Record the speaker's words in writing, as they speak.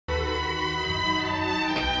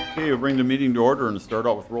Okay, we'll bring the meeting to order and start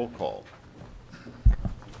out with roll call.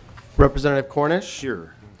 Representative Cornish.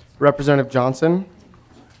 Here. Representative Johnson.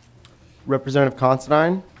 Representative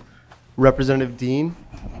Considine. Representative Dean.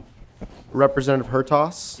 Representative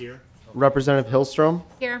Hertos. Here. Representative Hillstrom.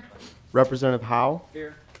 Here. Representative Howe.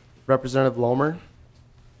 Here. Representative Lomer.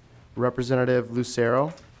 Representative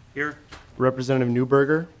Lucero. Here. Representative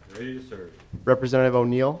Newberger. Ready to serve. Representative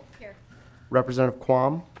O'Neill. Here. Representative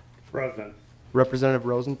Quam. Present. Representative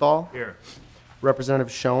Rosenthal. Here. Representative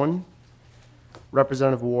Schoen.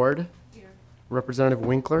 Representative Ward. Here. Representative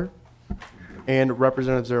Winkler. And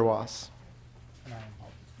Representative Zerwas.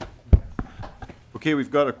 Okay,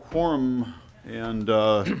 we've got a quorum, and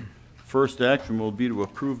first action will be to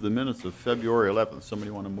approve the minutes of February 11th.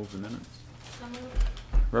 Somebody want to move the minutes? So moved.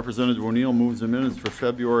 Representative O'Neill moves the minutes for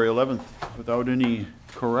February 11th without any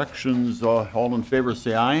corrections. All in favor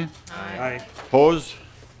say aye. Aye. Opposed?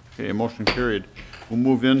 Okay, motion carried. We'll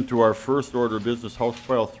move into our first order of business, House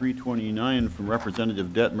File 329 from Representative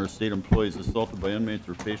Dettmer. State employees assaulted by inmates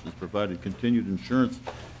or patients provided continued insurance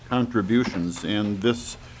contributions. And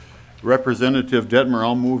this Representative Dettmer,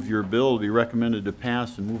 I'll move your bill to be recommended to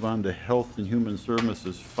pass and move on to Health and Human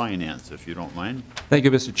Services Finance, if you don't mind. Thank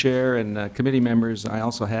you, Mr. Chair, and committee members. I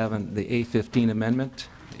also have the A15 amendment.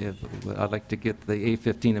 I'd like to get the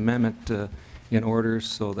A15 amendment in order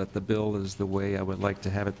so that the bill is the way I would like to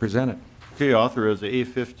have it presented. Okay, author has the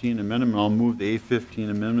A15 amendment. I'll move the A15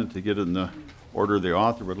 amendment to get it in the order the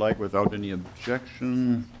author would like without any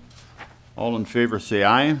objection. All in favor say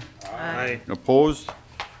aye. Aye. Opposed?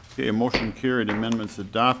 Okay, motion carried, amendments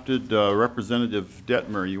adopted. Representative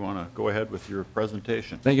Dettmer, you want to go ahead with your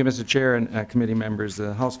presentation? Thank you, Mr. Chair and committee members.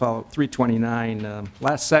 House File 329,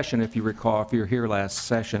 last session, if you recall, if you were here last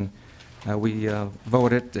session, we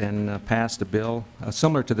voted and passed a bill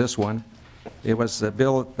similar to this one. It was a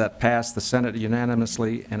bill that passed the Senate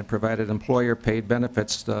unanimously, and it provided employer-paid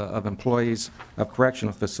benefits of employees of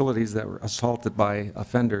correctional facilities that were assaulted by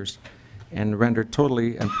offenders and rendered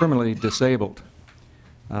totally and permanently disabled,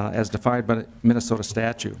 as defined by Minnesota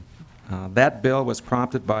statute. That bill was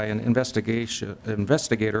prompted by an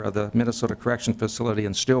investigator of the Minnesota Correction Facility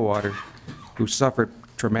in Stillwater who suffered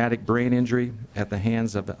traumatic brain injury at the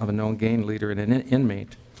hands of a known gang leader and an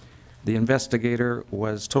inmate. The investigator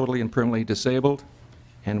was totally and permanently disabled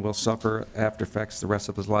and will suffer after effects the rest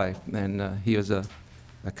of his life, and he was a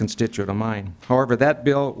constituent of mine. However, that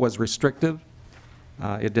bill was restrictive.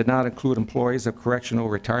 It did not include employees of correctional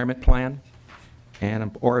retirement plan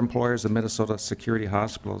or employers of Minnesota security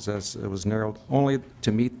hospitals, as it was narrowed only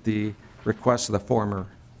to meet the requests of the former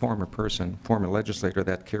legislator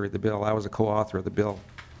that carried the bill. I was a co-author of the bill.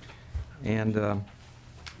 And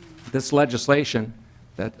this legislation,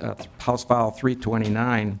 that House File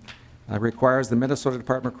 329, requires the Minnesota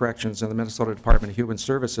Department of Corrections and the Minnesota Department of Human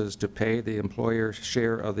Services to pay the employer's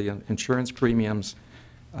share of the insurance premiums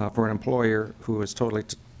for an employer who is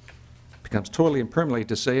becomes totally and permanently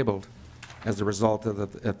disabled as a result of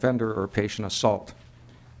the offender or patient assault.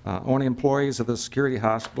 Only employees of the security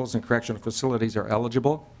hospitals and correctional facilities are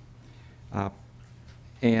eligible,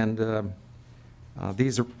 and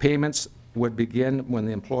these payments would begin when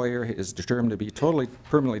the employer is determined to be totally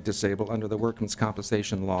permanently disabled under the workman's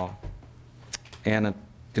compensation law, and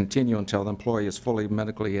continue until the employee is fully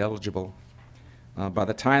medically eligible. By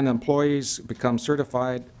the time the employees become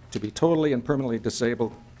certified to be totally and permanently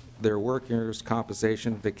disabled, their workers'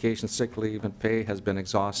 compensation, vacation, sick leave, and pay has been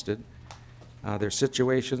exhausted. Their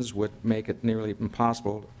situations would make it nearly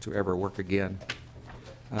impossible to ever work again.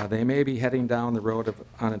 They may be heading down the road of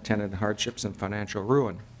unintended hardships and financial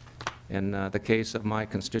ruin. In the case of my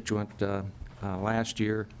constituent last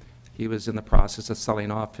year, he was in the process of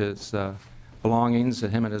selling off his belongings,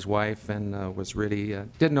 him and his wife, and was really,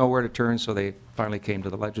 didn't know where to turn, so they finally came to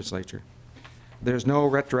the legislature. There's no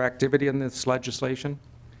retroactivity in this legislation.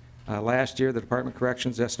 Last year, the Department of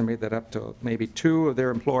Corrections estimated that up to maybe 2 of their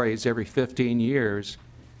employees every 15 years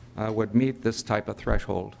would meet this type of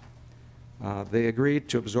threshold. They agreed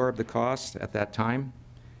to absorb the cost at that time.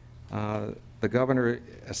 The governor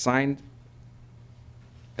assigned,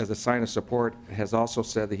 as a sign of support, has also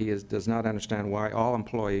said that he does not understand why all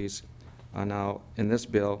employees now in this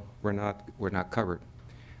bill were not covered.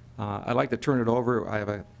 I'd like to turn it over. I have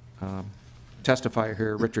a testifier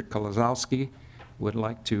here, Richard Kolozowski, would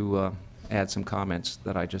like to add some comments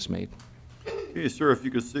that I just made. Okay, sir, if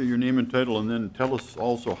you could say your name and title and then tell us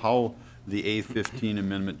also how the A15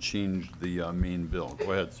 amendment changed the main bill.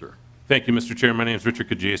 Go ahead, sir. Thank you, Mr. Chair. My name is Richard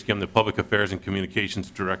Kajewski. I'm the Public Affairs and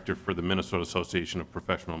Communications Director for the Minnesota Association of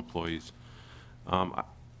Professional Employees.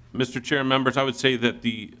 Mr. Chair, members, I would say that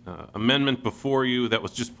the amendment before you that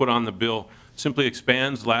was just put on the bill simply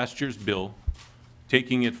expands last year's bill,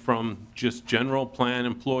 taking it from just general plan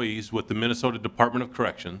employees with the Minnesota Department of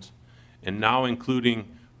Corrections, and now including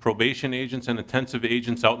probation agents and intensive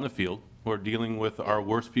agents out in the field who are dealing with our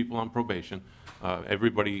worst people on probation,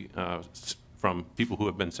 everybody from people who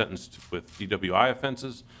have been sentenced with DWI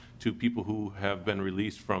offenses to people who have been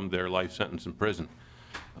released from their life sentence in prison.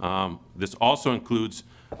 This also includes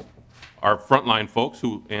our frontline folks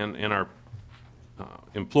and our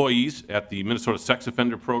employees at the Minnesota Sex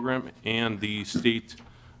Offender Program and the State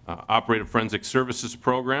Operative Forensic Services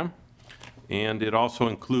Program. And it also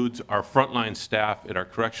includes our frontline staff at our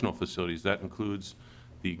correctional facilities. That includes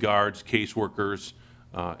the guards, caseworkers,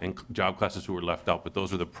 and job classes who were left out, but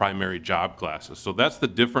those are the primary job classes. So that's the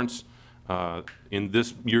difference in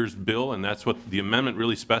this year's bill, and that's what the amendment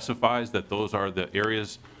really specifies, that those are the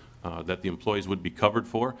areas that the employees would be covered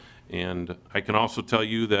for. And I can also tell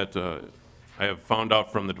you that I have found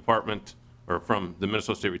out from the department, or from the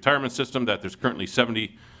Minnesota State Retirement System, that there's currently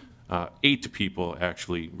 78 people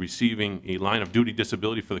actually receiving a line of duty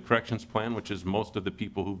disability for the corrections plan, which is most of the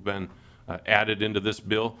people who've been added into this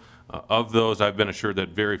bill. Of those, I've been assured that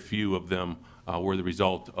very few of them were the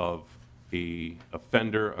result of a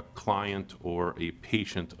offender, a client, or a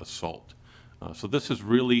patient assault. So this is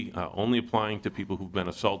really only applying to people who've been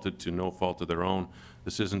assaulted to no fault of their own.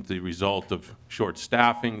 This isn't the result of short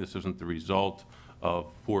staffing. This isn't the result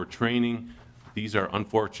of poor training. These are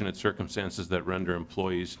unfortunate circumstances that render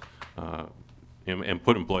employees and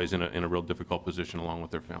put employees in a real difficult position along with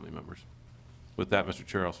their family members. With that, Mr.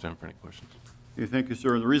 Chair, I'll stand for any questions. Okay, thank you,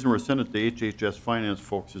 sir. And the reason we're sending it to HHS Finance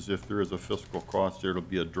folks is if there is a fiscal cost there, it'll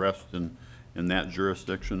be addressed in that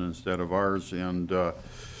jurisdiction instead of ours. And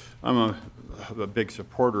I'm a big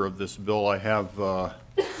supporter of this bill. I have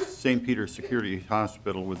St. Peter's Security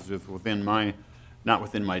Hospital within my, not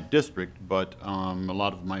within my district, but a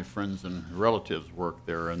lot of my friends and relatives work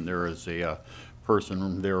there, and there is a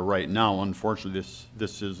person there right now. Unfortunately,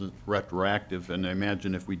 this isn't retroactive, and I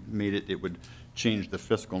imagine if we made it, it would change the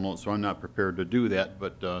fiscal note, so I'm not prepared to do that,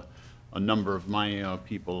 but a number of my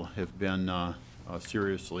people have been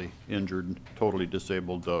seriously injured, totally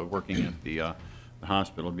disabled, working at the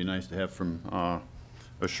hospital. It'd be nice to have from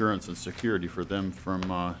assurance and security for them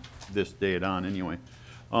from this date on anyway.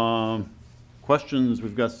 Questions?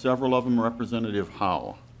 We've got several of them. Representative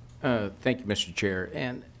Howe. Thank you, Mr. Chair.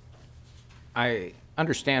 And I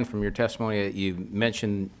understand from your testimony that you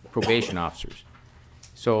mentioned probation officers.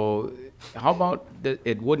 So how about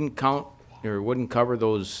it wouldn't count or wouldn't cover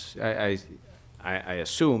those, I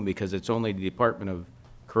assume, because it's only the Department of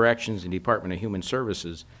Corrections and Department of Human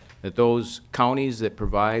Services, that those counties that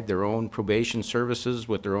provide their own probation services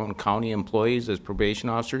with their own county employees as probation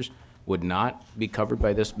officers would not be covered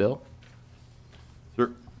by this bill?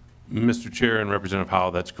 Sir. Mr. Chair and Representative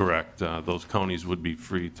Howe, that's correct. Those counties would be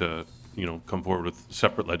free to, come forward with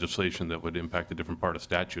separate legislation that would impact a different part of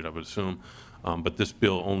statute, I would assume. But this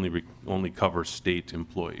bill only covers state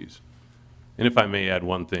employees. And if I may add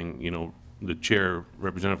one thing, the chair,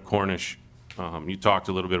 Representative Cornish, you talked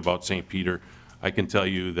a little bit about St. Peter. I can tell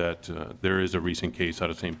you that there is a recent case out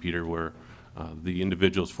of St. Peter where the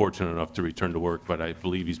individual is fortunate enough to return to work, but I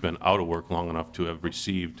believe he's been out of work long enough to have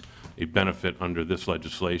received a benefit under this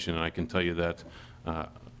legislation. And I can tell you that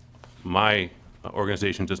my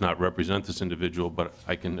organization does not represent this individual, but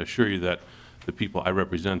I can assure you that the people I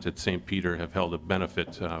represent at St. Peter have held a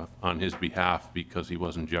benefit on his behalf because he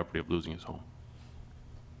was in jeopardy of losing his home.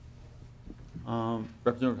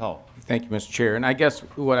 Representative Howe. Thank you, Mr. Chair. And I guess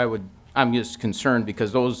I'm just concerned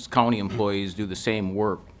because those county employees do the same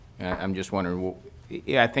work. I'm just wondering,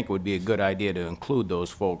 I think it would be a good idea to include those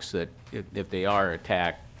folks that if they are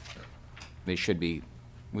attacked, we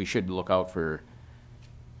should look out for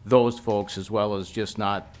those folks as well as just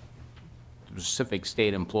not specific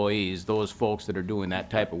state employees, those folks that are doing that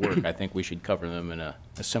type of work. I think we should cover them in a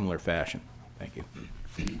similar fashion. Thank you.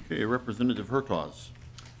 Okay, Representative Hertaus.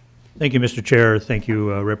 Thank you, Mr. Chair. Thank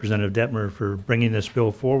you, Representative Dettmer, for bringing this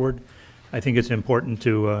bill forward. I think it's important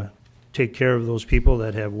to take care of those people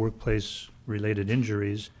that have workplace-related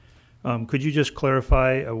injuries. Could you just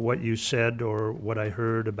clarify what you said or what I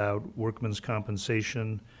heard about workman's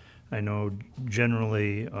compensation? I know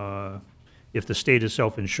generally, if the state is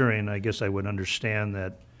self-insuring, I guess I would understand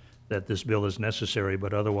that this bill is necessary,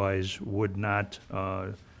 but otherwise would not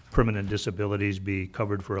permanent disabilities be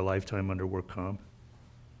covered for a lifetime under work comp?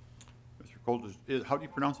 Mr. Coldridge, how do you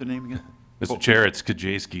pronounce the name again? Mr. Chair, it's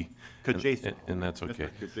Kajewski. Kajewski. And that's okay.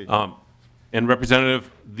 Kajewski. And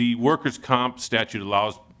Representative, the workers' comp statute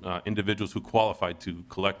allows individuals who qualify to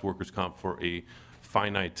collect workers' comp for a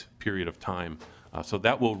finite period of time. So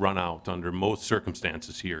that will run out under most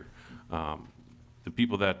circumstances here. the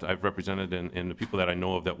people that I've represented and the people that I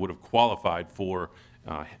know of that would have qualified for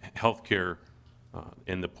health care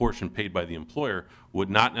and the portion paid by the employer would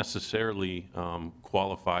not necessarily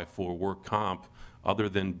qualify for work comp other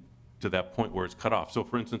than to that point where it's cut off. So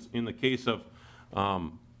for instance, in the case of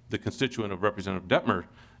the constituent of Representative Dettmer,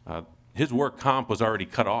 his work comp was already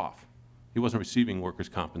cut off. He wasn't receiving workers'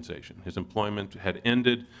 compensation. His employment had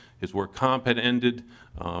ended, his work comp had ended,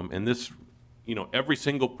 and this, you know, every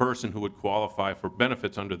single person who would qualify for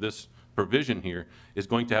benefits under this provision here is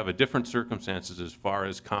going to have a different circumstances as far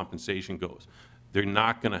as compensation goes. They're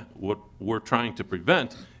not going to, what we're trying to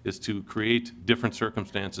prevent is to create different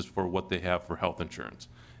circumstances for what they have for health insurance.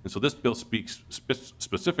 And so this bill speaks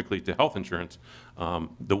specifically to health insurance.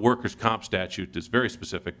 The workers' comp statute is very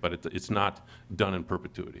specific, but it's not done in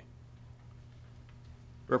perpetuity.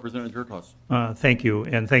 Representative Jerkos. Thank you,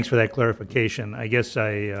 and thanks for that clarification. I guess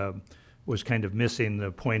I was kind of missing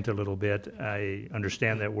the point a little bit. I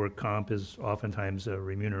understand that work comp is oftentimes a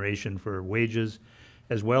remuneration for wages,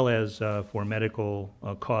 as well as for medical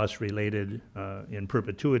costs related, in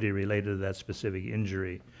perpetuity related to that specific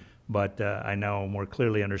injury. But I now more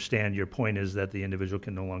clearly understand your point is that the individual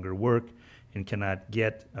can no longer work and cannot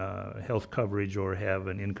get health coverage or have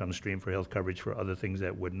an income stream for health coverage for other things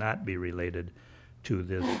that would not be related to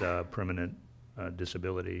this permanent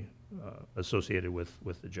disability associated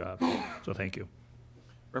with the job. So thank you.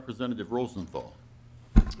 Representative Rosenthal.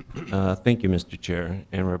 Thank you, Mr. Chair.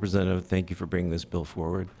 And Representative, thank you for bringing this bill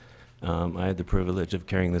forward. I had the privilege of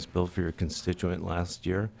carrying this bill for your constituent last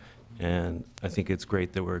year, and I think it's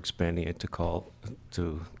great that we're expanding it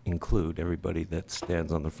to include everybody that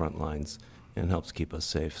stands on the front lines and helps keep us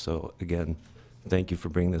safe. So again, thank you for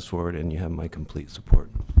bringing this forward, and you have my complete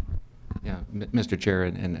support. Yeah, Mr. Chair,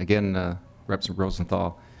 and again, Representative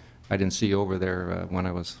Rosenthal, I didn't see you over there when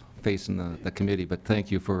I was facing the committee, but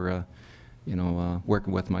thank you for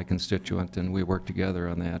working with my constituent, and we worked together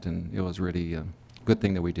on that, and it was really a good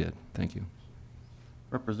thing that we did. Thank you.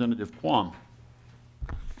 Representative Quam.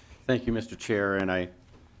 Thank you, Mr. Chair, and I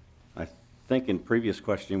think in previous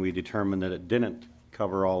questioning we determined that it didn't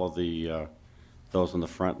cover all of the those on the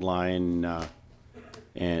front line,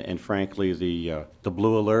 and frankly the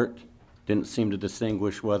blue alert didn't seem to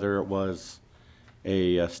distinguish whether it was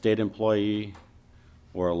a state employee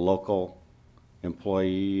or a local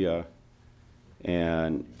employee,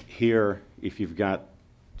 and here if you've got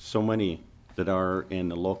so many that are in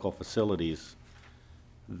the local facilities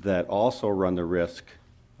that also run the risk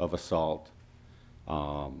of assault.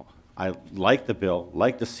 I like the bill,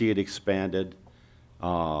 like to see it expanded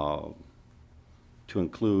to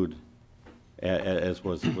include, as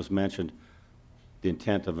was mentioned, the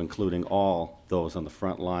intent of including all those on the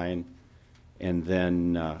front line. And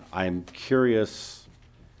then I'm curious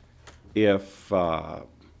if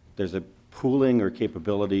there's a pooling or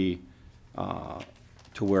capability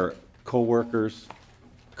to where coworkers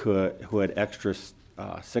who had extra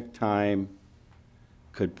sick time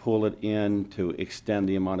could pull it in to extend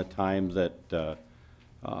the amount of time that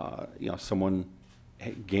someone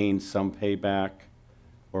gained some payback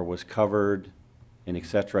or was covered, and et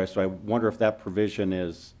cetera. So I wonder if that provision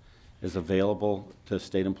is available to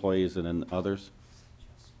state employees and then others.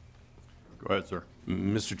 Go ahead, sir.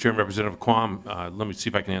 Mr. Chairman, Representative Quam, let me see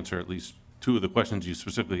if I can answer at least two of the questions you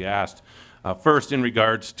specifically asked. First, in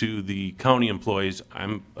regards to the county employees,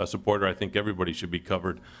 I'm a supporter. I think everybody should be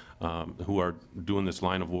covered who are doing this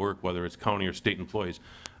line of work, whether it's county or state employees.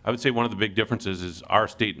 I would say one of the big differences is our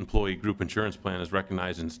state employee group insurance plan is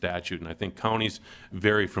recognized in statute, and I think counties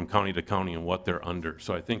vary from county to county and what they're under.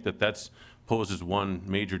 So I think that poses one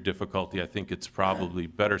major difficulty. I think it's probably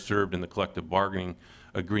better served in the collective bargaining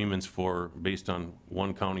agreements based on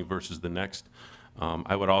one county versus the next.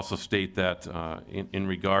 I would also state that in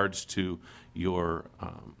regards to your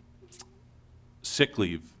sick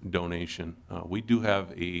leave donation, we do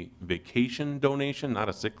have a vacation donation, not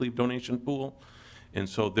a sick leave donation pool. And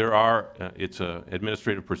so it's an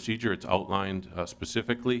administrative procedure. It's outlined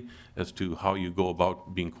specifically as to how you go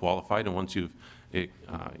about being qualified. And once you've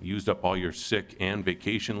used up all your sick and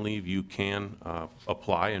vacation leave, you can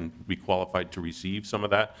apply and be qualified to receive some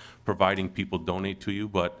of that, providing people donate to you.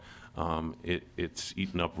 But it's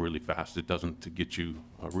eaten up really fast. It doesn't get you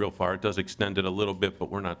real far. It does extend it a little bit, but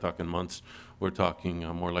we're not talking months. We're talking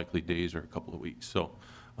more likely days or a couple of weeks. So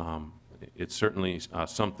it's certainly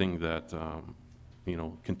something that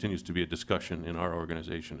continues to be a discussion in our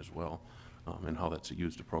organization as well, and how that's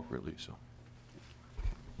used appropriately. So.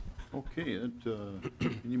 Okay,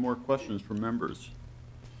 any more questions from members?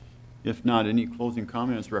 If not, any closing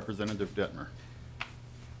comments, Representative Dettmer?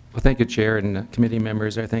 Well, thank you, Chair and committee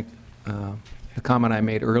members. I think the comment I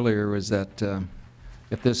made earlier was that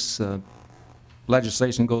if this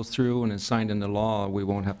legislation goes through and is signed into law, we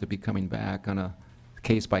won't have to be coming back on a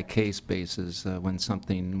case-by-case basis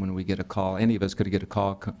when we get a call. Any of us could get a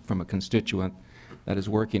call from a constituent that is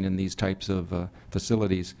working in these types of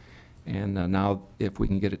facilities. And now, if we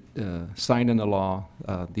can get it signed into law,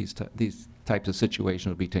 these types of situations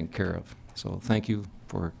will be taken care of. So thank you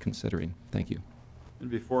for considering. Thank you. And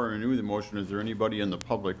before I renew the motion, is there anybody in the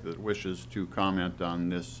public that wishes to comment on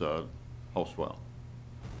this House file?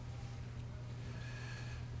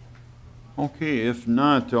 Okay, if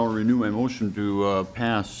not, I'll renew my motion to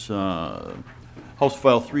pass House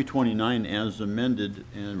File 329 as amended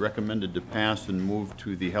and recommended to pass and move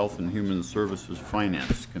to the Health and Human Services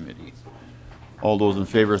Finance Committee. All those in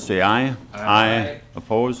favor say aye. Aye.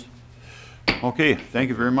 Opposed? Okay, thank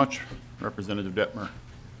you very much, Representative Dettmer.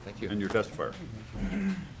 Thank you. And your testifier.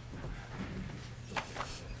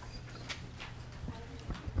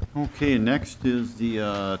 Okay, next is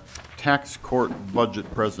the tax court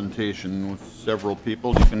budget presentation with several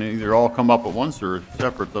people. You can either all come up at once or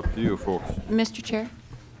separate. It's up to you, folks. Mr. Chair,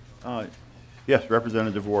 Yes,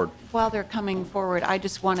 Representative Ward. while they're coming forward, I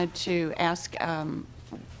just wanted to ask,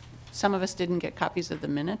 some of us didn't get copies of the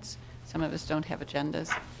minutes. Some of us don't have agendas.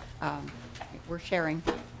 We're sharing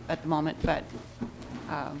at the moment, but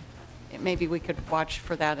maybe we could watch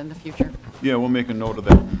for that in the future. Yeah, we'll make a note of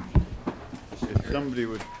that. If somebody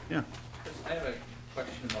would, yeah. I have a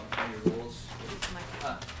question about county rules.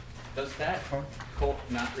 Does that coat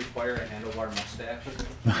not require a handlebar mustache?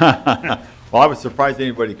 Well, I was surprised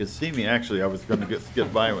anybody could see me. Actually, I was going to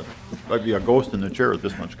get by with, I'd be a ghost in the chair with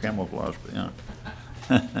this much camouflage, but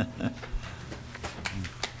yeah.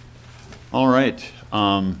 All right.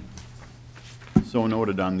 So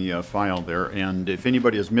noted on the file there. And if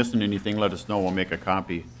anybody is missing anything, let us know. We'll make a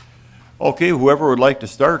copy. Okay, whoever would like to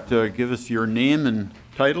start, give us your name and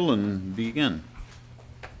title and begin.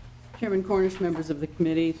 Chairman Cornish, members of the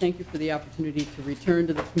committee, thank you for the opportunity to return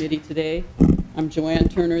to the committee today. I'm Joanne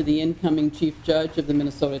Turner, the incoming Chief Judge of the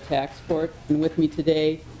Minnesota Tax Court, and with me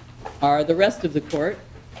today are the rest of the court,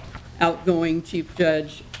 outgoing Chief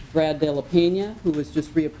Judge Brad De La Pena, who was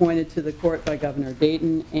just reappointed to the court by Governor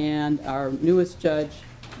Dayton, and our newest judge,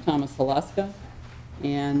 Thomas Halaska.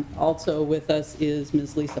 And also with us is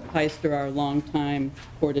Ms. Lisa Peister, our longtime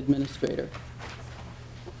court administrator.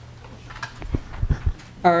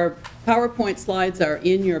 Our PowerPoint slides are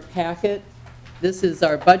in your packet. This is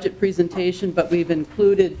our budget presentation, but we've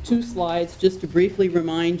included 2 slides just to briefly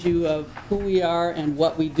remind you of who we are and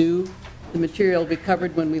what we do. The material will be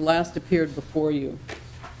covered when we last appeared before you.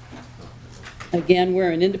 Again, we're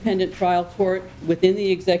an independent trial court within the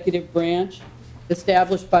executive branch,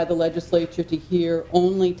 established by the legislature to hear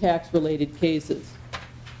only tax-related cases.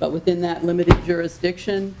 But within that limited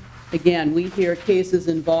jurisdiction, again, we hear cases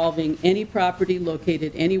involving any property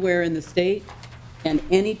located anywhere in the state and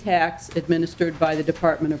any tax administered by the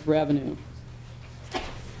Department of Revenue.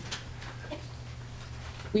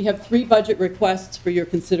 We have 3 budget requests for your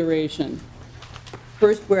consideration.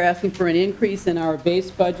 First, we're asking for an increase in our base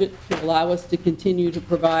budget to allow us to continue to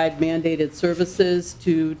provide mandated services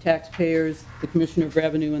to taxpayers, the Commissioner of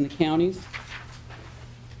Revenue, and the counties.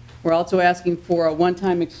 We're also asking for a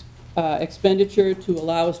one-time expenditure to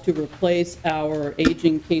allow us to replace our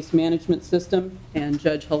aging case management system, and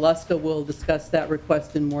Judge Halaska will discuss that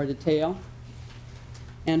request in more detail.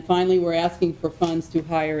 And finally, we're asking for funds to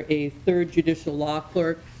hire a 3rd judicial law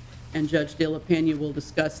clerk, and Judge De La Pena will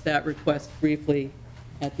discuss that request briefly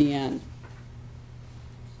at the end.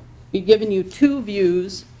 We've given you 2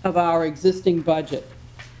 views of our existing budget.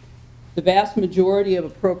 The vast majority of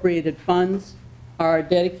appropriated funds are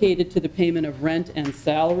dedicated to the payment of rent and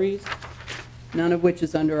salaries, none of which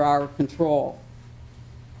is under our control.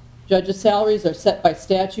 Judges' salaries are set by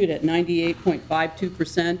statute at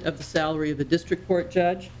 98.52% of the salary of a district court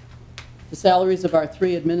judge. The salaries of our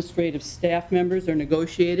 3 administrative staff members are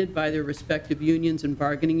negotiated by their respective unions and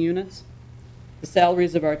bargaining units. The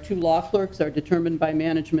salaries of our 2 law clerks are determined by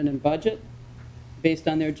management and budget based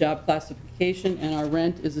on their job classification, and our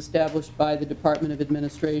rent is established by the Department of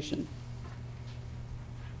Administration.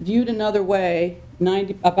 Viewed another way,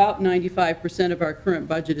 about 95% of our current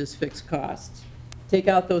budget is fixed costs. Take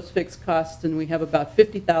out those fixed costs and we have about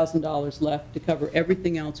 $50,000 left to cover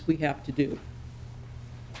everything else we have to do.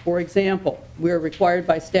 For example, we are required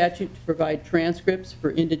by statute to provide transcripts for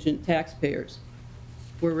indigent taxpayers.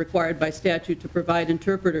 We're required by statute to provide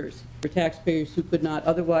interpreters for taxpayers who could not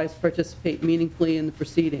otherwise participate meaningfully in the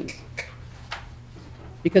proceedings.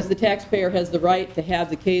 Because the taxpayer has the right to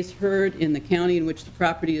have the case heard in the county in which the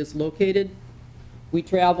property is located, We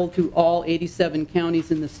travel to all 87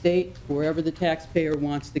 counties in the state, wherever the taxpayer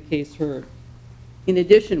wants the case heard. In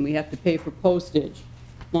addition, we have to pay for postage,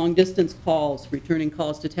 long-distance calls, returning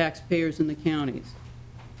calls to taxpayers in the counties,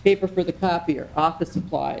 paper for the copier, office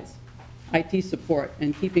supplies, IT support,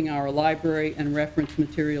 and keeping our library and reference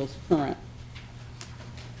materials current.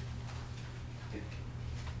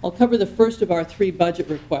 I'll cover the first of our 3 budget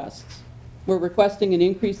requests. We're requesting an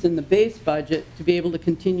increase in the base budget to be able to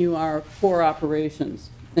continue our core operations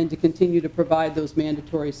and to continue to provide those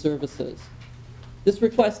mandatory services. This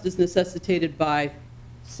request is necessitated by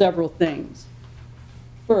several things.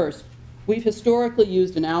 First, we've historically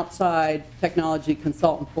used an outside technology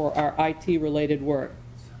consultant for our IT-related work,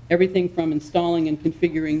 everything from installing and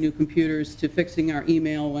configuring new computers to fixing our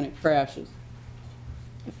email when it crashes.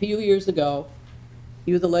 A few years ago,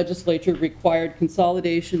 you, the legislature, required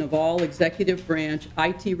consolidation of all executive branch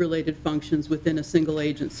IT-related functions within a single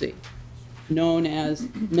agency, known as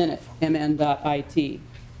MNIT, mn.it.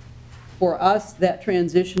 For us, that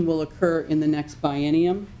transition will occur in the next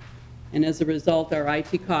biennium, and as a result, our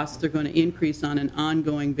IT costs are going to increase on an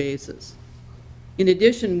ongoing basis. In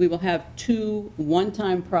addition, we will have 2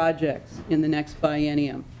 one-time projects in the next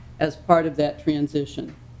biennium as part of that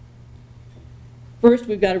transition. First,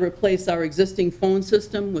 we've got to replace our existing phone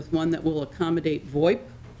system with one that will accommodate VoIP,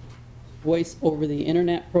 Voice over the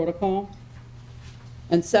Internet Protocol.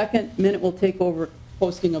 And second, MNIT will take over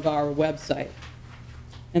hosting of our website.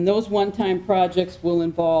 And those one-time projects will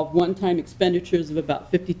involve one-time expenditures of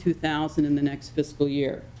about $52,000 in the next fiscal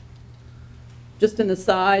year. Just an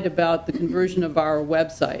aside about the conversion of our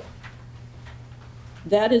website.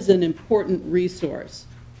 That is an important resource.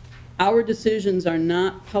 Our decisions are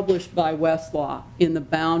not published by Westlaw in the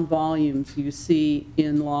bound volumes you see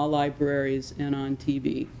in law libraries and on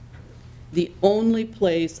TV. The only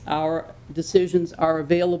place our decisions are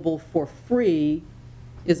available for free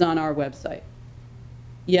is on our website.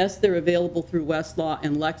 Yes, they're available through Westlaw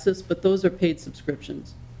and Lexis, but those are paid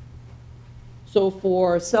subscriptions. So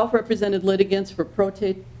for self-represented litigants, for pro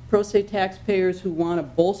se taxpayers who want to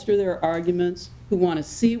bolster their arguments, who want to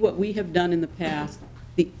see what we have done in the past,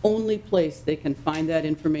 the only place they can find that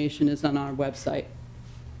information is on our website.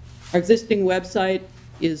 Our existing website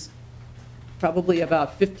is probably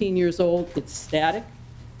about 15 years old. It's static.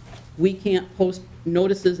 We can't post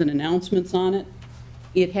notices and announcements on it.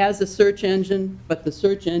 It has a search engine, but the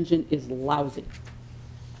search engine is lousy.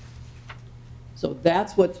 So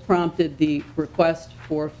that's what's prompted the request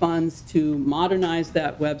for funds to modernize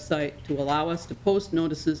that website, to allow us to post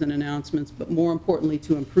notices and announcements, but more importantly,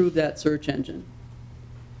 to improve that search engine.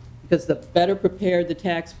 Because the better prepared the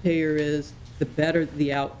taxpayer is, the better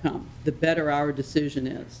the outcome, the better our decision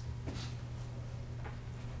is.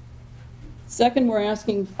 Second, we're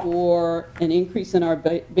asking for an increase in our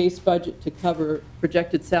base budget to cover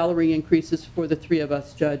projected salary increases for the 3 of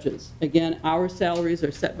us judges. Again, our salaries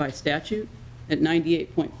are set by statute at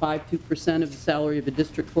 98.52% of the salary of a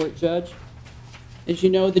district court judge. As you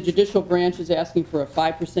know, the judicial branch is asking for a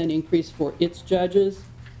 5% increase for its judges.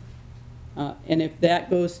 And if that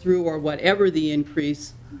goes through, or whatever the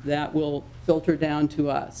increase, that will filter down to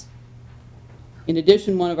us. In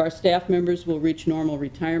addition, one of our staff members will reach normal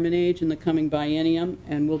retirement age in the coming biennium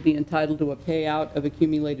and will be entitled to a payout of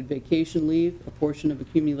accumulated vacation leave, a portion of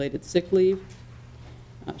accumulated sick leave.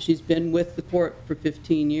 She's been with the court for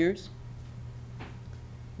 15 years.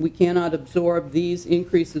 We cannot absorb these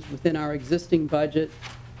increases within our existing budget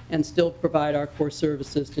and still provide our core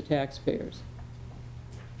services to taxpayers.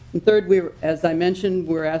 And third, as I mentioned,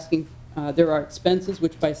 we're asking, there are expenses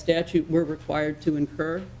which by statute we're required to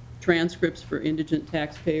incur, transcripts for indigent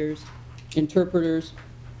taxpayers, interpreters.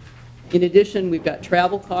 In addition, we've got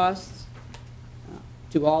travel costs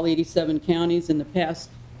to all 87 counties. In the past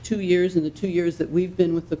 2 years, in the 2 years that we've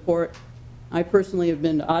been with the court, I personally have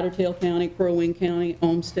been to Otter Tail County, Crow Wing County,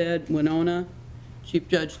 Olmsted, Winona, Chief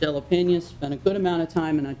Judge De La Pena, spent a good amount of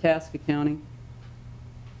time in Itasca County.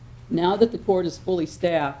 Now that the court is fully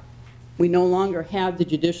staffed, we no longer have the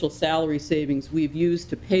judicial salary savings we've used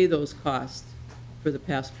to pay those costs for the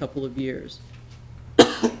past couple of years.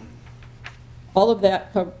 All of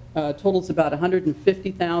that totals about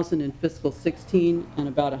 $150,000 in fiscal 16 and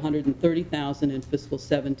about $130,000 in fiscal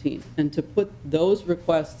 17. And to put those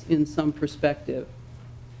requests in some perspective,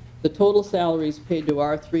 the total salaries paid to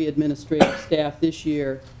our 3 administrative staff this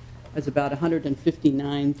year is about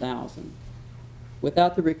 $159,000.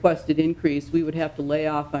 Without the requested increase, we would have to lay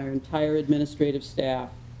off our entire administrative staff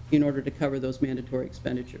in order to cover those mandatory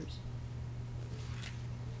expenditures.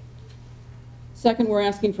 Second, we're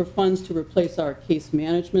asking for funds to replace our case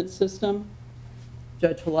management system.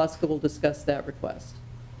 Judge Haluska will discuss that request.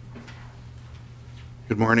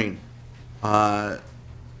 Good morning. Our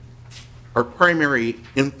primary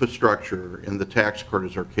infrastructure in the tax court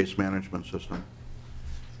is our case management system.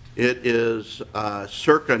 It is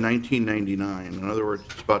circa 1999. In other words,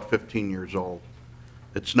 it's about 15 years old.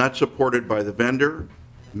 It's not supported by the vendor.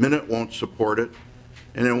 Minute won't support it,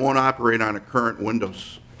 and it won't operate on a current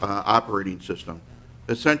Windows operating system.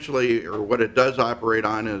 Essentially, or what it does operate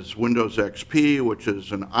on is Windows XP, which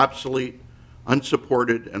is an obsolete,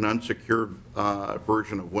 unsupported, and unsecured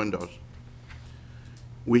version of Windows.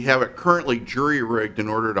 We have it currently jury-rigged in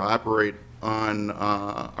order to operate on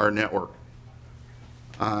our network.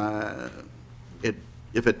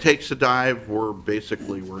 If it takes a dive, we're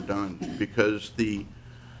done, because the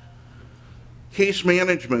case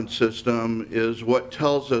management system is what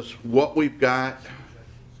tells us what we've got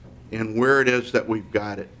and where it is that we've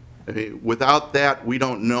got it. I mean, without that, we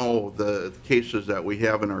don't know the cases that we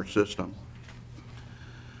have in our system.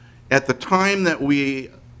 At the time that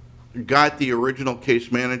we got the original case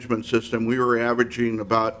management system, we were averaging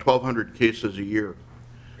about 1,200 cases a year.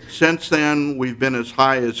 Since then, we've been as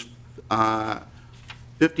high as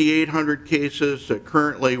 5,800 cases.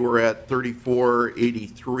 Currently, we're at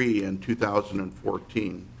 3,483 in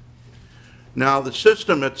 2014. Now, the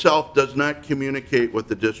system itself does not communicate with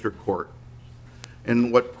the district court.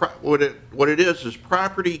 And what it is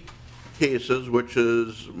property cases, which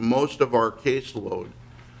is most of our caseload,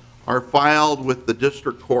 are filed with the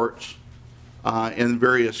district courts in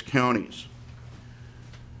various counties.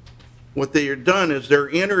 What they are done is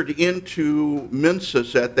they're entered into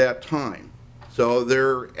MNCIS at that time. So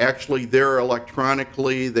they're actually there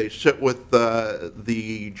electronically. They sit with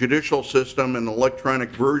the judicial system in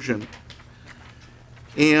electronic version.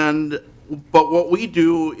 But what we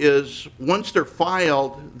do is once they're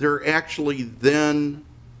filed, they're actually then,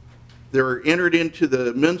 they're entered into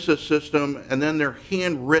the MNCIS system, and then they're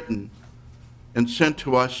handwritten and sent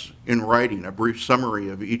to us in writing, a brief summary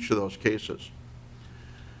of each of those cases,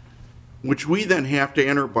 which we then have to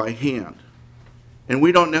enter by hand. And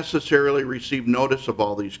we don't necessarily receive notice of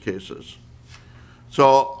all these cases.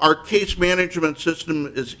 So our case management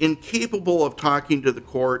system is incapable of talking to the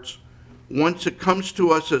courts. Once it comes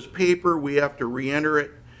to us as paper, we have to re-enter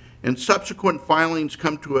it, and subsequent filings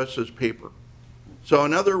come to us as paper. So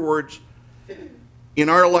in other words, in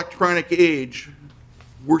our electronic age,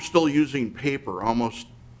 we're still using paper almost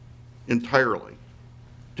entirely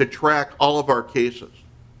to track all of our cases.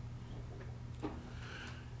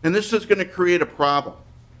 And this is going to create a problem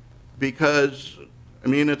because, I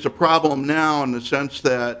mean, it's a problem now in the sense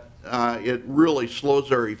that it really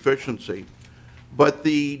slows our efficiency. But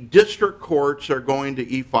the district courts are going to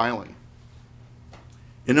e-filing.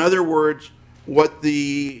 In other words, what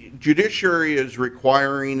the judiciary is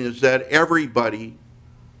requiring is that everybody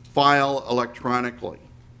file electronically.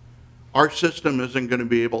 Our system isn't going to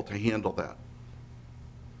be able to handle that.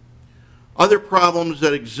 Other problems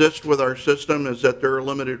that exist with our system is that there are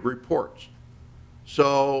limited reports.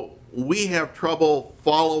 So we have trouble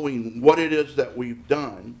following what it is that we've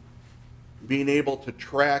done, being able to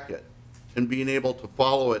track it, and being able to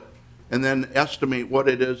follow it, and then estimate what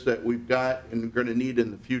it is that we've got and we're going to need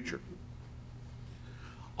in the future.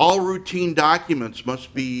 All routine documents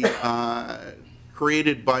must be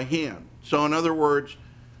created by hand. So in other words,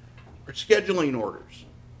 our scheduling orders,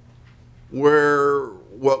 where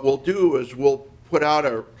what we'll do is we'll put out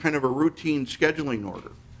a kind of a routine scheduling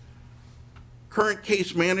order. Current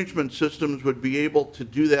case management systems would be able to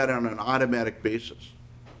do that on an automatic basis.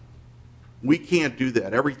 We can't do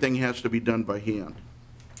that. Everything has to be done by hand.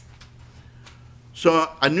 So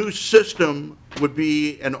a new system would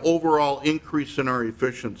be an overall increase in our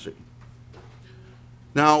efficiency.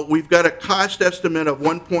 Now, we've got a cost estimate of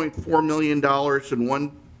 $1.4 million in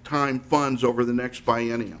one-time funds over the next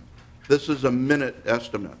biennium. This is a minute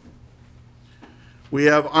estimate. We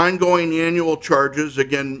have ongoing annual charges,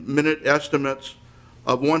 again, minute estimates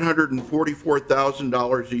of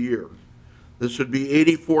 $144,000 a year. This would be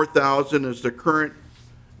 $84,000 as the current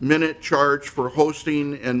minute charge for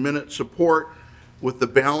hosting and minute support, with the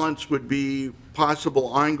balance would be possible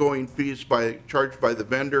ongoing fees charged by the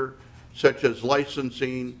vendor, such as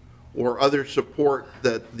licensing or other support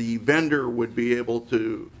that the vendor would be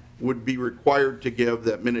required to give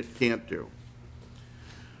that Minute can't do.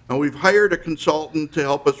 Now, we've hired a consultant to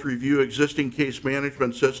help us review existing case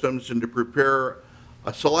management systems and to prepare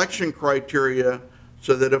a selection criteria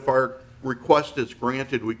so that if our request is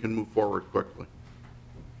granted, we can move forward quickly.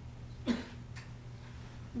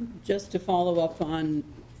 Just to follow up on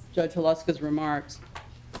Judge Haluska's remarks,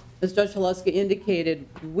 as Judge Haluska indicated,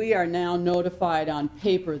 we are now notified on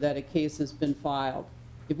paper that a case has been filed.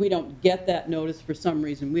 If we don't get that notice for some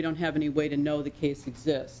reason, we don't have any way to know the case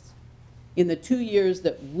exists. In the 2 years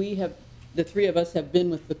that the three of us have been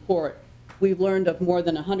with the court, we've learned of more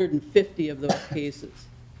than 150 of those cases.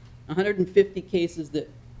 150 cases that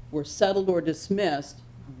were settled or dismissed.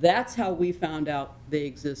 That's how we found out they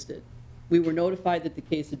existed. We were notified that the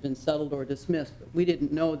case had been settled or dismissed, but we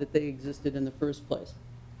didn't know that they existed in the first place.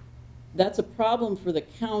 That's a problem for the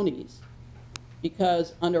counties,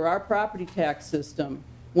 because under our property tax system,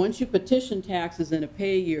 once you petition taxes in a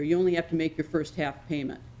pay year, you only have to make your first half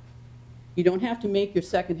payment. You don't have to make your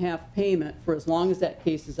second half payment for as long as that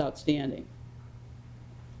case is outstanding.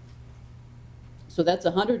 So that's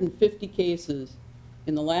 150 cases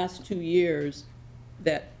in the last 2 years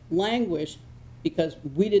that languished because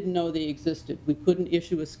we didn't know they existed. We couldn't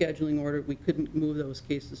issue a scheduling order. We couldn't move those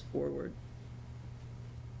cases forward.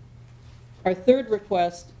 Our third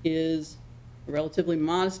request is a relatively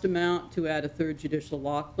modest amount to add a third judicial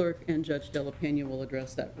law clerk, and Judge De La Pena will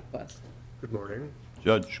address that request. Good morning.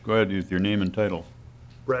 Judge, go ahead with your name and title.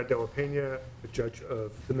 Brad De La Pena, a judge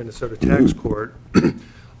of the Minnesota Tax Court.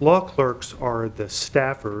 Law clerks are the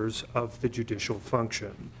staffers of the judicial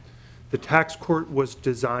function. The tax court was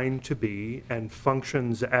designed to be and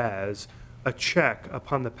functions as a check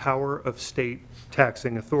upon the power of state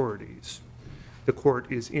taxing authorities. The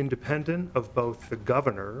court is independent of both the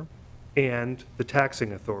governor and the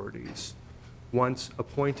taxing authorities. Once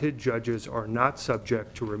appointed, judges are not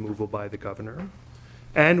subject to removal by the governor,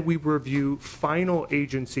 and we review final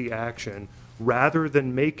agency action rather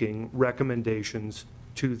than making recommendations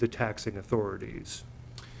to the taxing authorities.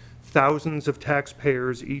 Thousands of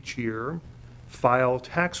taxpayers each year file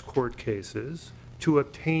tax court cases to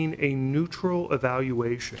obtain a neutral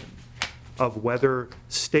evaluation of whether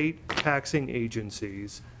state taxing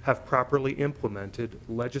agencies have properly implemented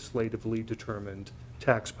legislatively determined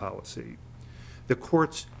tax policy. The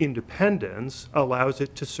court's independence allows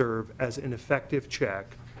it to serve as an effective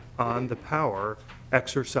check on the power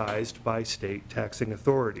exercised by state taxing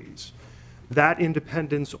authorities. That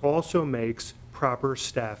independence also makes proper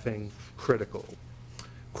staffing critical.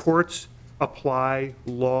 Courts apply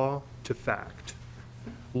law to fact.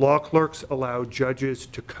 Law clerks allow judges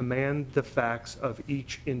to command the facts of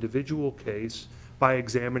each individual case by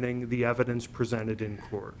examining the evidence presented in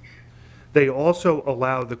court. They also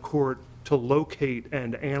allow the court to locate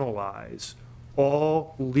and analyze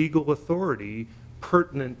all legal authority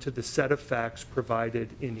pertinent to the set of facts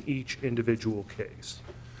provided in each individual case.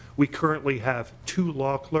 We currently have 2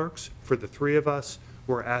 law clerks for the 3 of us.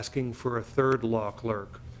 We're asking for a 3rd law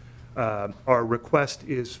clerk. Our request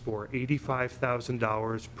is for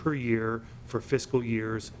 $85,000 per year for fiscal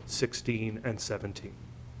years 16 and 17.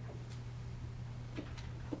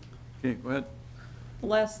 Okay, go ahead. The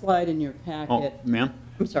last slide in your packet. Oh, ma'am?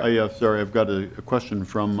 I'm sorry. Sorry, I've got a question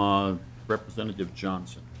from Representative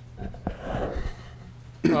Johnson.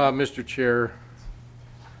 Mr. Chair,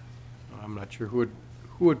 I'm not sure who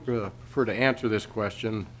would prefer to answer this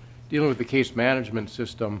question. Dealing with the case management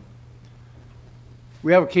system,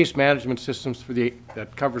 we have a case management system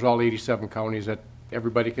that covers all 87 counties that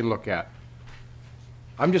everybody can look at.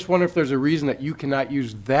 I'm just wondering if there's a reason that you cannot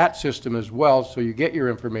use that system as well, so you get your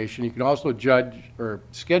information. You can also judge or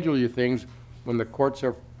schedule your things when the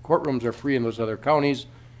courtrooms are free in those other counties,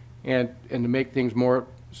 and to make things more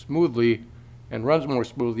smoothly and runs more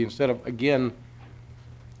smoothly, instead of, again,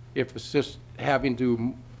 if assist having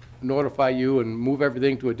to notify you and move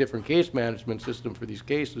everything to a different case management system for these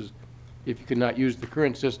cases, if you could not use the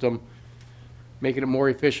current system, making it more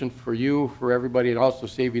efficient for you, for everybody, and also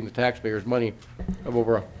saving the taxpayers money of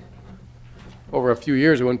over a few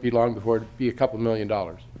years. It wouldn't be long before it'd be a couple $1 million.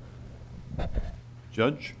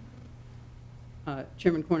 Judge?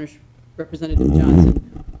 Chairman Cornish, Representative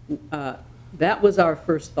Johnson, that was our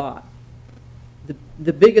first thought.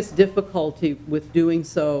 The biggest difficulty with doing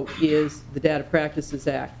so is the Data Practices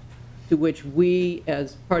Act, to which we,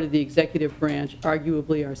 as part of the executive branch,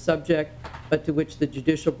 arguably are subject, but to which the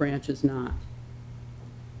judicial branch is not.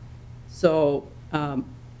 So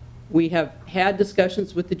we have had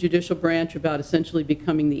discussions with the judicial branch about essentially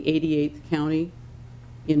becoming the 88th county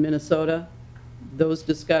in Minnesota. Those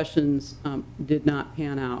discussions did not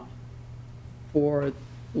pan out for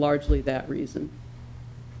largely that reason.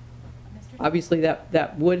 Obviously,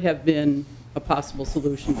 that would have been a possible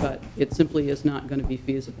solution, but it simply is not going to be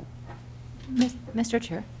feasible. Mr.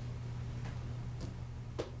 Chair.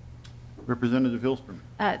 Representative Hillstrom.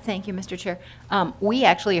 Thank you, Mr. Chair. We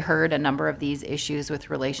actually heard a number of these issues with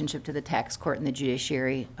relationship to the tax court and the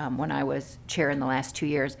judiciary when I was chair in the last 2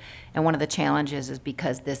 years. And one of the challenges is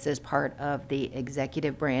because this is part of the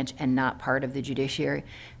executive branch and not part of the judiciary,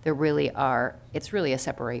 there really are, it's really a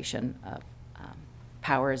separation of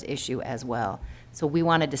powers issue as well. So we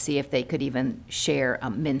wanted to see if they could even share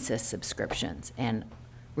MNCIS subscriptions. And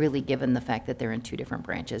really, given the fact that they're in 2 different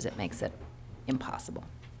branches, it makes it impossible.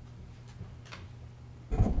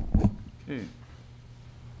 Okay.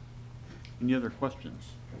 Any other questions?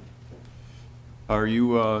 Are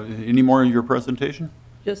you, any more in your presentation?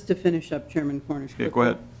 Just to finish up, Chairman Cornish. Okay, go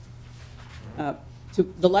ahead.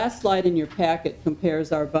 The last slide in your packet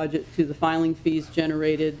compares our budget to the filing fees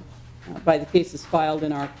generated by the cases filed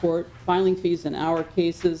in our court. Filing fees in our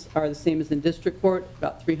cases are the same as in district court,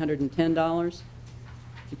 about $310.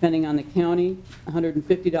 Depending on the county,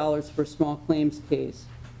 $150 for a small claims case.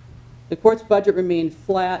 The court's budget remained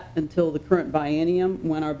flat until the current biennium,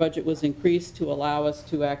 when our budget was increased to allow us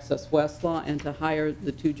to access Westlaw and to hire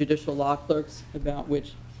the 2 judicial law clerks, about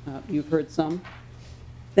which you've heard some.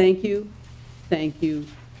 Thank you, thank you,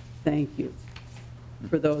 thank you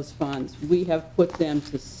for those funds. We have put them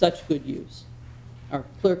to such good use. Our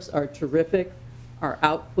clerks are terrific. Our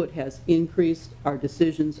output has increased. Our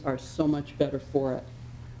decisions are so much better for it.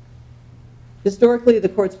 Historically, the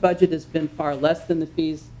court's budget has been far less than the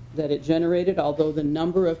fees that it generated. Although the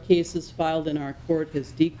number of cases filed in our court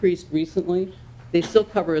has decreased recently, they still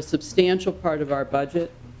cover a substantial part of our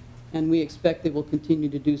budget, and we expect they will continue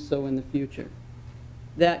to do so in the future.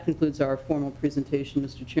 That concludes our formal presentation,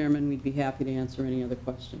 Mr. Chairman. We'd be happy to answer any other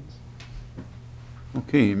questions.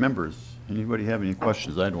 Okay, members, anybody have any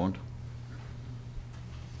questions? I don't.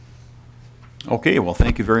 Okay, well,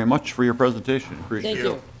 thank you very much for your presentation. Appreciate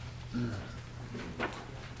it. Thank you.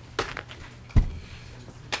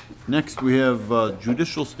 Next, we have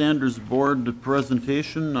Judicial Standards Board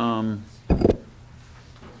presentation.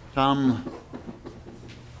 Tom,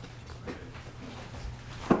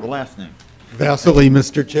 the last name. Vasily,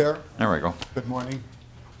 Mr. Chair. There we go. Good morning.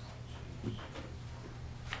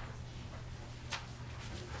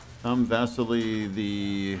 Tom Vasily,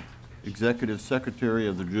 the Executive Secretary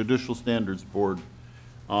of the Judicial Standards Board.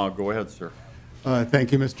 Go ahead, sir.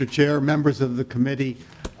 Thank you, Mr. Chair. Members of the committee,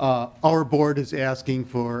 our board is asking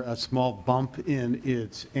for a small bump in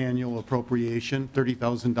its annual appropriation,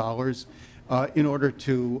 $30,000, in order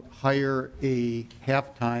to hire a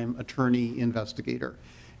half-time attorney investigator.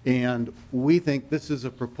 And we think this is a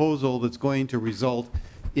proposal that's going to result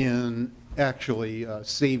in actually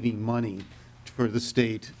saving money for the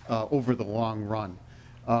state over the long run.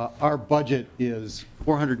 Our budget is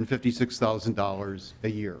 $456,000 a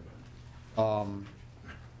year.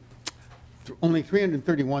 Only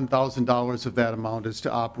 $331,000 of that amount is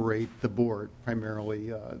to operate the board,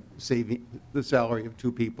 primarily saving the salary of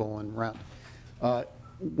 2 people and rent.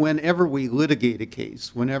 Whenever we litigate a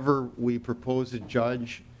case, whenever we propose a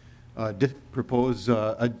judge, that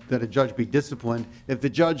a judge be disciplined, if the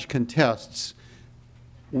judge contests,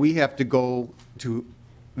 we have to go to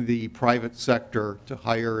the private sector to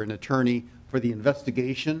hire an attorney for the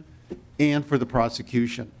investigation and for the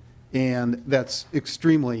prosecution. And that's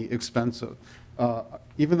extremely expensive.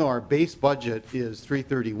 Even though our base budget is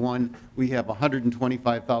 $331,000, we have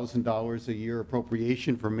 $125,000 a year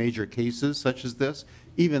appropriation for major cases such as this.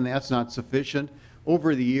 Even that's not sufficient.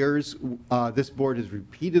 Over the years, this board has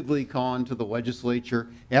repeatedly gone to the legislature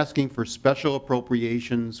asking for special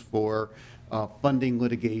appropriations for funding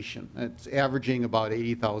litigation. It's averaging about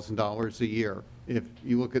 $80,000 a year. If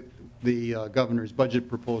you look at the governor's budget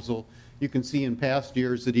proposal, you can see in past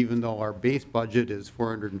years that even though our base budget is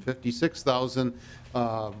 $456,000,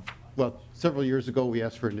 well, several years ago we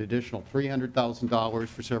asked for an additional $300,000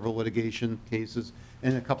 for several litigation cases,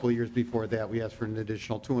 and a couple of years before that we asked for an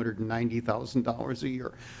additional $290,000 a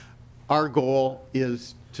year. Our goal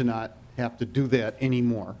is to not have to do that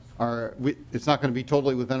anymore. It's not going to be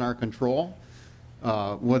totally within our control,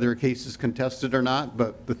 whether a case is contested or not,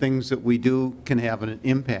 but the things that we do can have an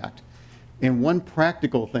impact. And one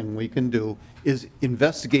practical thing we can do is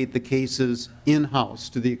investigate the cases in-house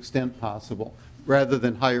to the extent possible, rather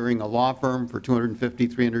than hiring a law firm for $250,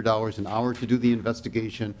 $300 an hour to do the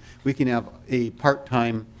investigation. We can have a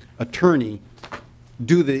part-time attorney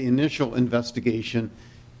do the initial investigation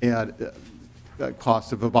at a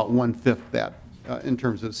cost of about 1/5 that in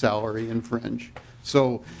terms of salary and fringe.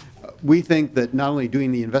 So we think that not only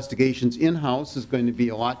doing the investigations in-house is going to be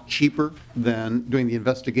a lot cheaper than doing the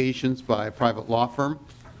investigations by a private law firm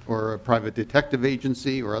or a private detective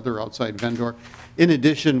agency or other outside vendor. In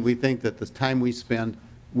addition, we think that the time we spend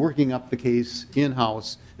working up the case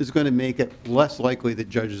in-house is going to make it less likely that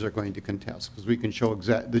judges are going to contest, because we can show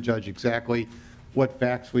the judge exactly what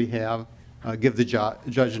facts we have, give the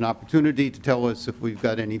judge an opportunity to tell us if we've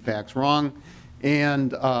got any facts wrong,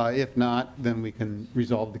 and if not, then we can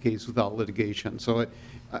resolve the case without litigation. So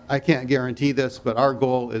I can't guarantee this, but our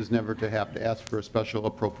goal is never to have to ask for a special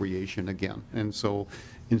appropriation again. And so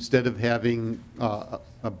instead of having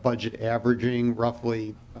a budget averaging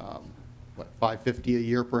roughly, what, $550 a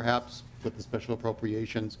year perhaps with the special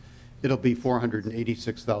appropriations, it'll be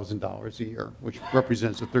 $486,000 a year, which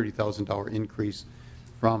represents a $30,000 increase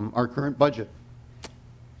from our current budget.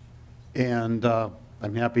 And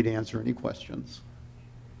I'm happy to answer any questions.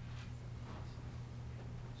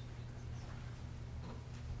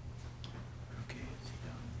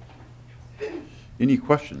 Any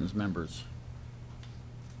questions, members?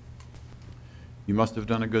 You must have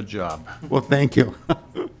done a good job. Well, thank you.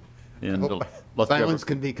 And let's have Silence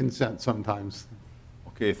can be consent sometimes.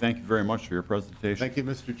 Okay, thank you very much for your presentation. Thank you,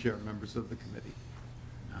 Mr. Chair, members of the committee.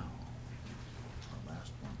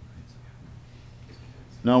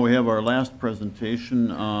 Now we have our last presentation,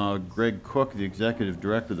 Greg Cook, the Executive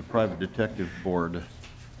Director of the Private Detective Board.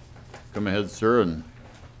 Come ahead, sir, and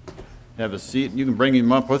have a seat. You can bring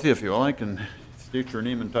him up with you if you like, and state your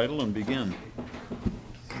name and title and begin.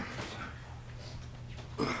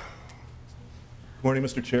 Good morning,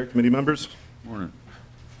 Mr. Chair, committee members. Morning.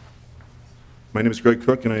 My name is Greg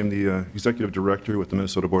Cook, and I am the Executive Director with the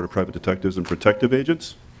Minnesota Board of Private Detectives and Protective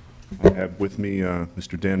Agents. I have with me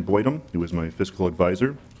Mr. Dan Boydum, who is my fiscal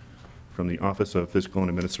advisor from the Office of Fiscal and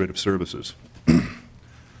Administrative Services.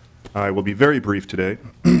 I will be very brief today,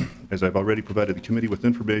 as I've already provided the committee with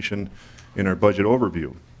information in our budget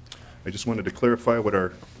overview. I just wanted to clarify what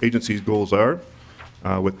our agency's goals are.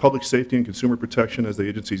 With public safety and consumer protection as the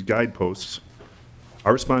agency's guideposts,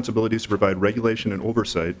 our responsibility is to provide regulation and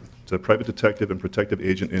oversight to the private detective and protective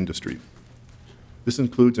agent industry. This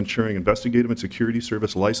includes ensuring investigative and security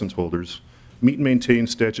service license holders meet and maintain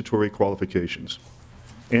statutory qualifications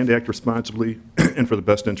and act responsibly and for the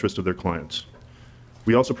best interest of their clients.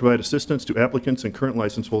 We also provide assistance to applicants and current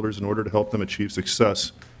license holders in order to help them achieve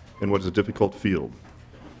success in what is a difficult field.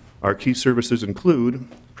 Our key services include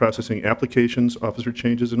processing applications, officer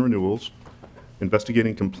changes and renewals,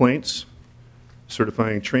 investigating complaints,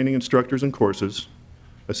 certifying training instructors and courses,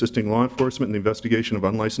 assisting law enforcement in the investigation of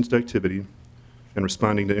unlicensed activity, and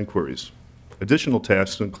responding to inquiries. Additional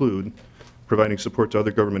tasks include providing support to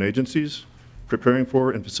other government agencies, preparing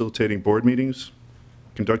for and facilitating board meetings,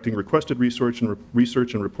 conducting requested research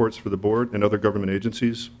and reports for the board and other government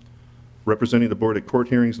agencies, representing the board at court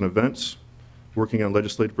hearings and events, working on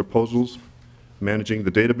legislative proposals, managing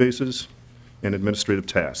the databases, and administrative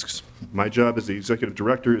tasks. My job as the executive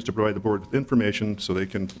director is to provide the board with information so they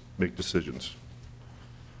can make decisions.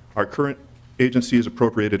 Our current agency is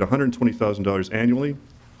appropriated $120,000 annually.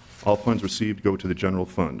 All funds received go to the general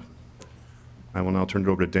fund. I will now turn it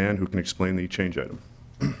over to Dan, who can explain the change item.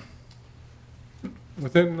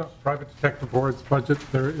 Within the Private Detective Board's budget,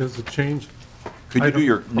 there is a change. Could you do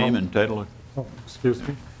your name and title? Oh, excuse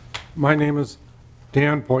me. My name is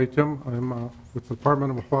Dan Boydum. I'm with the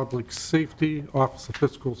Department of Public Safety, Office of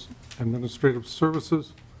Fiscal Administrative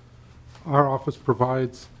Services. Our office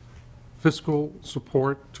provides fiscal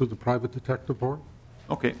support to the Private Detective Board.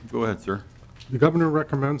 Okay, go ahead, sir. The governor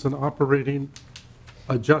recommends an operating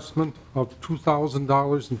adjustment of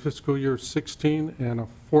 $2,000 in fiscal year 16 and a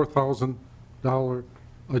 $4,000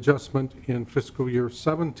 adjustment in fiscal year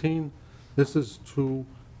 17. This is to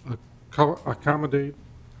accommodate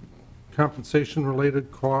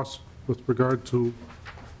compensation-related costs with regard to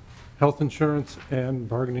health insurance and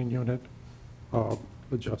bargaining unit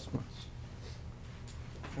adjustments.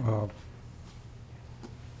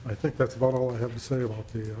 I think that's about all I have to say about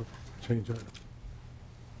the change item.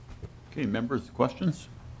 Okay, members, questions?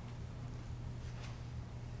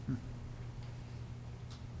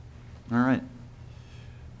 All right.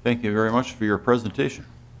 Thank you very much for your presentation.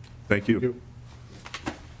 Thank you.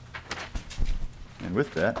 And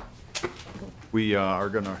with that, we are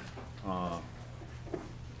going to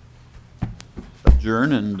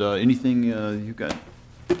adjourn, and anything you got,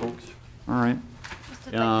 folks? All right. Just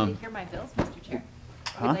would like you to hear my bills, Mr. Chair.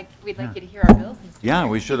 Huh? We'd like you to hear our bills, Mr. Yeah,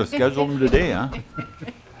 Chair. we should have scheduled them today,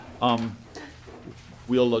 huh?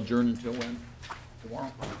 We'll adjourn until when?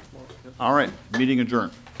 Tomorrow? All right, meeting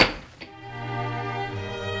adjourned.